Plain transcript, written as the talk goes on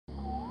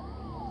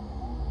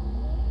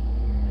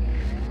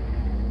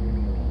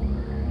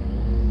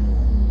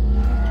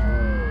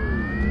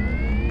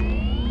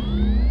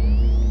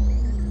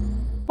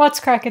What's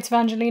crack, it's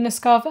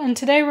VangelinaSkov, and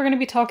today we're going to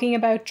be talking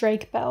about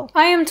Drake Bell.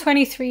 I am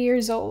 23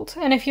 years old,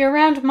 and if you're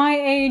around my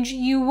age,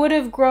 you would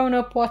have grown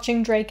up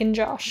watching Drake and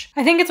Josh.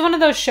 I think it's one of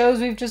those shows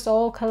we've just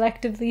all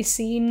collectively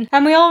seen,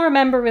 and we all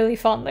remember really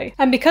fondly.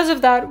 And because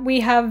of that,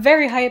 we have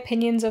very high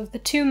opinions of the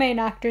two main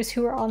actors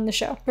who are on the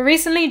show. But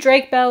recently,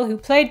 Drake Bell, who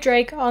played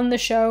Drake on the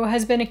show,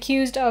 has been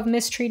accused of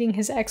mistreating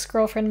his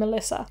ex-girlfriend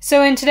Melissa.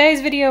 So in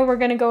today's video, we're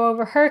going to go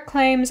over her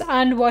claims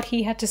and what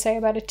he had to say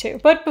about it too.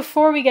 But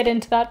before we get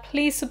into that,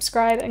 please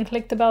subscribe and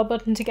click the bell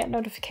button to get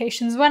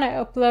notifications when I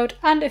upload,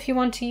 and if you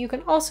want to, you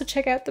can also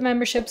check out the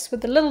memberships with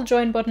the little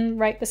join button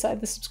right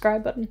beside the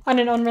subscribe button. On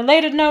an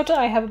unrelated note,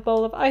 I have a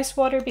bowl of ice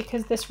water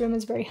because this room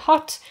is very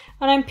hot,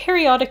 and I'm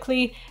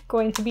periodically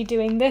going to be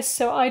doing this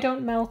so I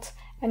don't melt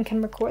and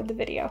can record the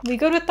video. We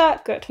good with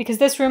that? Good. Because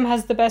this room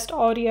has the best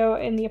audio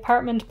in the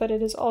apartment, but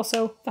it is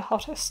also the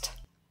hottest.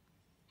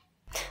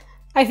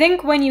 I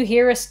think when you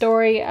hear a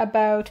story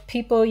about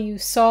people you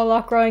saw a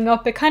lot growing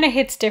up, it kind of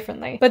hits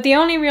differently. But the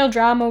only real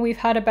drama we've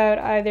had about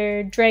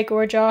either Drake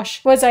or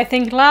Josh was, I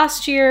think,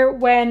 last year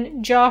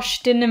when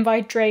Josh didn't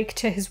invite Drake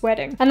to his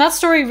wedding. And that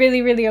story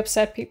really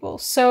upset people.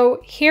 So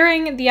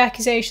hearing the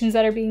accusations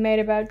that are being made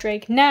about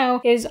Drake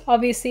now is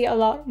obviously a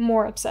lot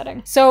more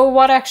upsetting. So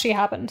what actually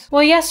happened?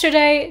 Well,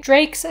 yesterday,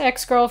 Drake's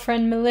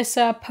ex-girlfriend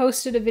Melissa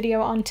posted a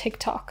video on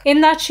TikTok.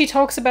 In that, she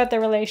talks about their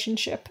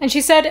relationship. And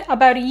she said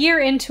about a year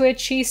into it,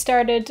 she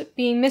started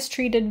being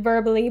mistreated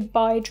verbally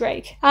by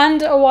Drake.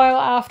 And a while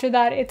after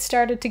that, it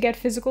started to get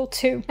physical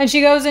too. And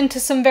she goes into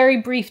some very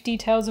brief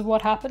details of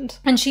what happened.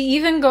 And she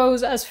even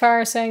goes as far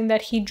as saying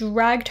that he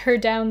dragged her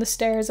down the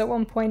stairs at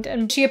one point,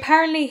 and she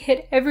apparently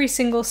hit every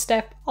single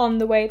step on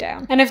the way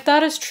down. And if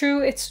that is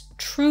true, it's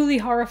truly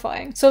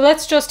horrifying. So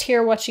let's just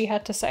hear what she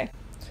had to say.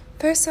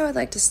 First, I would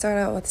like to start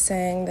out with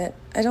saying that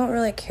I don't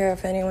really care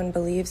if anyone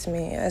believes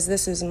me, as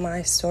this is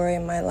my story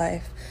in my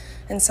life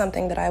and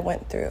something that I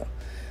went through.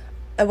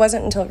 It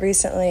wasn't until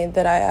recently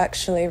that I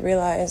actually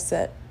realized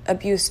that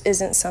abuse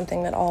isn't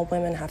something that all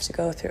women have to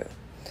go through.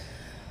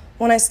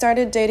 When I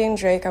started dating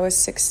Drake, I was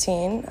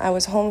 16. I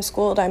was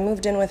homeschooled. I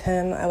moved in with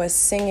him. I was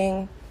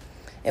singing.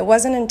 It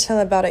wasn't until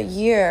about a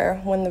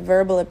year when the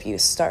verbal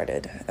abuse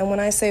started. And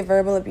when I say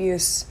verbal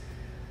abuse,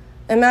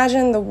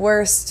 imagine the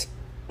worst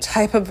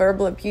type of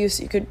verbal abuse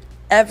you could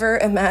ever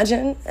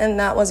imagine, and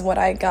that was what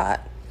I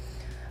got.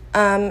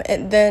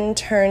 It then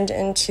turned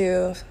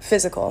into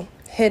physical,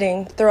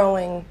 hitting,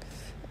 throwing,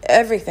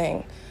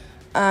 everything.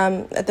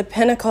 At the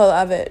pinnacle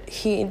of it,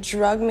 he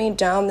dragged me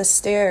down the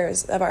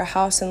stairs of our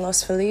house in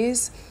Los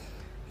Feliz.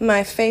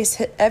 My face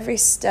hit every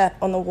step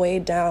on the way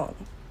down.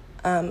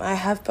 I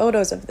have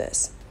photos of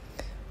this.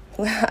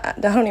 I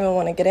don't even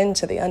want to get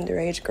into the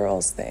underage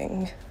girls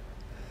thing.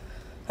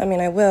 I mean,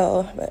 I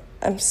will, but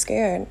I'm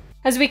scared.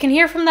 As we can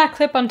hear from that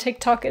clip on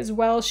TikTok as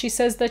well, she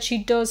says that she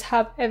does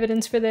have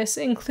evidence for this,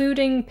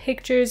 including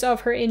pictures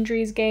of her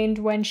injuries gained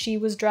when she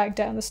was dragged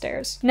down the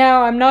stairs.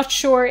 Now, I'm not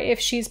sure if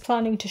she's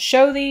planning to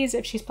show these,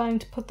 if she's planning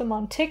to put them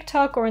on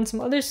TikTok or in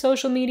some other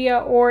social media,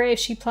 or if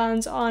she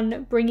plans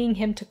on bringing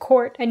him to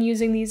court and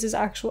using these as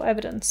actual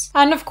evidence.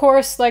 And of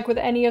course, like with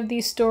any of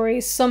these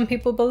stories, some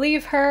people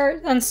believe her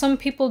and some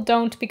people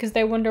don't because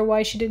they wonder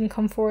why she didn't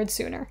come forward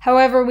sooner.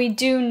 However, we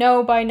do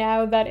know by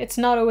now that it's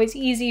not always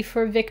easy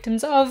for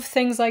victims of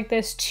things like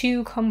this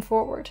to come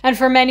forward. And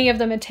for many of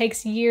them, it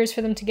takes years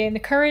for them to gain the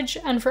courage,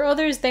 and for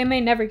others, they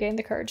may never gain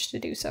the courage to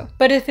do so.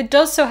 But if it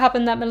does so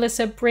happen that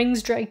Melissa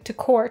brings Drake to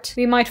court,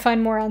 we might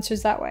find more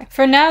answers that way.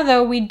 For now,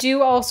 though, we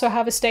do also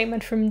have a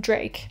statement from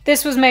Drake.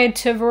 This was made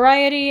to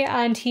Variety,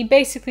 and he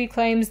basically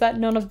claims that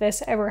none of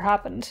this ever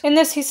happened. In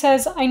this, he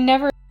says, "I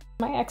never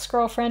my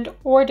ex-girlfriend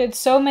or did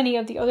so many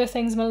of the other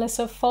things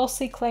Melissa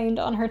falsely claimed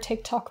on her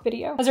TikTok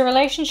video. As our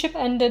relationship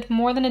ended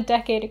more than a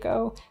decade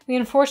ago, we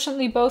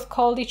unfortunately both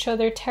called each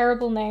other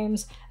terrible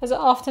names, as it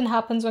often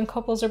happens when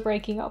couples are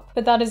breaking up.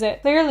 But that is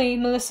it. Clearly,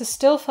 Melissa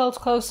still felt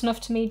close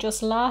enough to me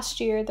just last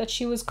year that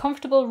she was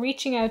comfortable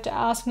reaching out to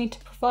ask me to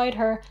provide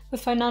her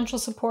with financial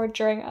support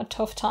during a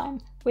tough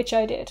time, which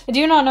I did. I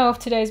do not know if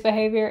today's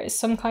behaviour is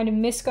some kind of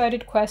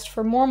misguided quest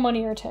for more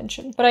money or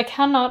attention, but I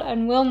cannot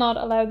and will not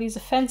allow these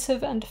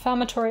offensive and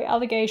defamatory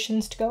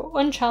allegations to go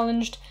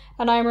unchallenged,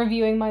 and I am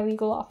reviewing my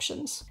legal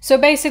options." So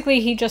basically,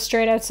 he just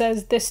straight out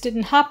says this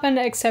didn't happen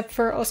except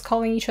for us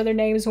calling each other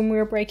names when we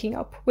were breaking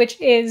up, which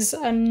is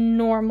a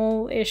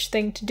normal-ish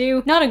thing to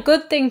do. Not a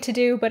good thing to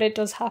do, but it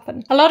does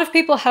happen. A lot of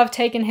people have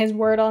taken his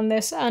word on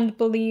this and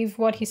believe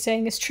what he's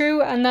saying is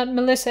true, and that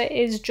Melissa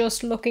is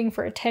just looking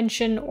for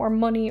attention or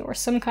money or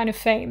some kind of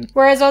fame.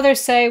 Whereas others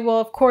say, well,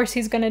 of course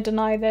he's going to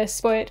deny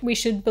this, but we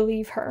should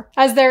believe her.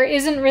 As there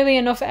isn't really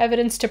enough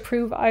evidence to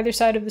prove either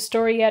side of the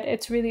story yet,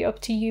 it's really up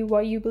to you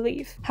what you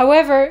believe.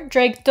 However,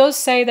 Drake does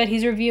say that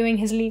he's reviewing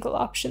his legal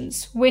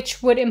options,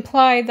 which would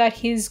imply that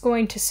he's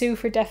going to sue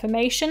for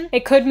defamation.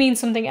 It could mean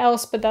something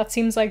else, but that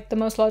seems like the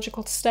most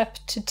logical step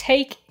to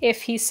take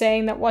if he's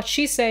saying that what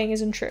she's saying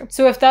isn't true.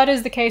 So if that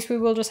is the case, we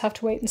will just have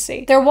to wait and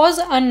see. There was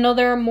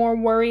another more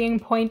worrying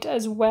point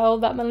as well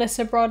that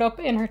Melissa brought up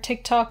in her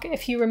TikTok. If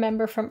if you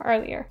remember from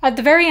earlier. At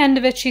the very end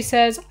of it, she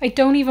says, "I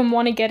don't even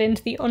want to get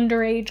into the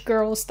underage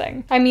girls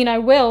thing. I mean, I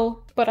will,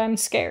 but I'm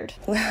scared."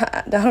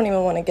 I don't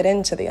even want to get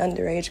into the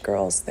underage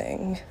girls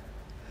thing.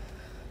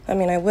 I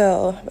mean, I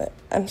will, but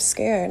I'm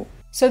scared.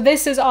 So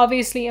this is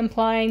obviously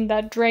implying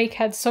that Drake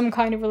had some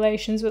kind of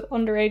relations with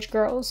underage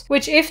girls,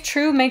 which if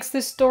true makes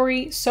this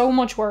story so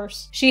much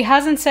worse. She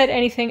hasn't said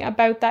anything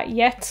about that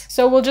yet,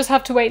 so we'll just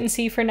have to wait and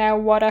see for now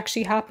what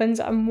actually happens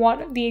and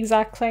what the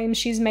exact claims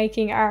she's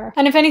making are.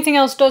 And if anything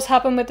else does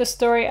happen with the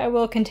story, I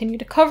will continue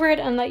to cover it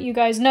and let you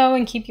guys know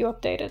and keep you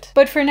updated.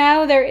 But for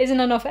now, there isn't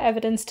enough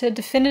evidence to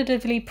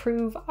definitively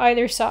prove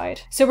either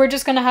side. So we're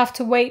just gonna have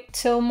to wait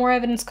till more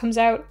evidence comes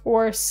out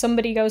or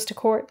somebody goes to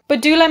court.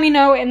 But do let me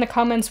know in the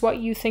comments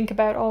what you think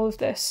about all of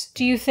this.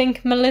 Do you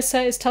think Melissa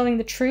is telling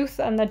the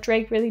truth and that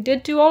Drake really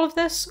did do all of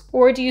this?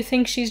 Or do you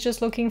think she's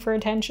just looking for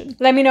attention?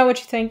 Let me know what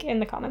you think in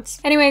the comments.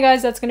 Anyway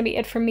guys, that's going to be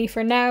it from me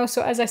for now.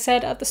 So as I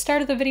said at the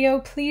start of the video,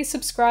 please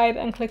subscribe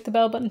and click the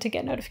bell button to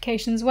get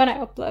notifications when I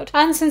upload.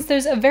 And since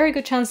there's a very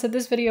good chance that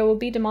this video will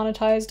be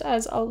demonetized,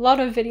 as a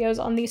lot of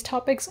videos on these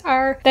topics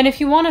are, then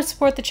if you want to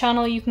support the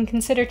channel, you can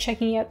consider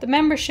checking out the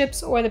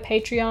memberships or the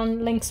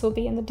Patreon. Links will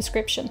be in the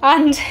description.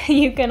 And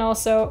you can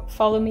also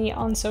follow me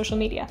on social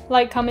media.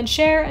 Like, comment,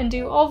 share, and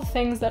do all the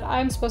things that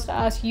I'm supposed to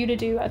ask you to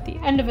do at the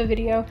end of a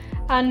video,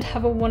 and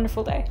have a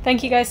wonderful day.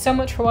 Thank you guys so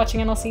much for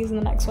watching, and I'll see you in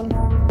the next one.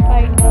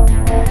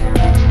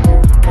 Bye.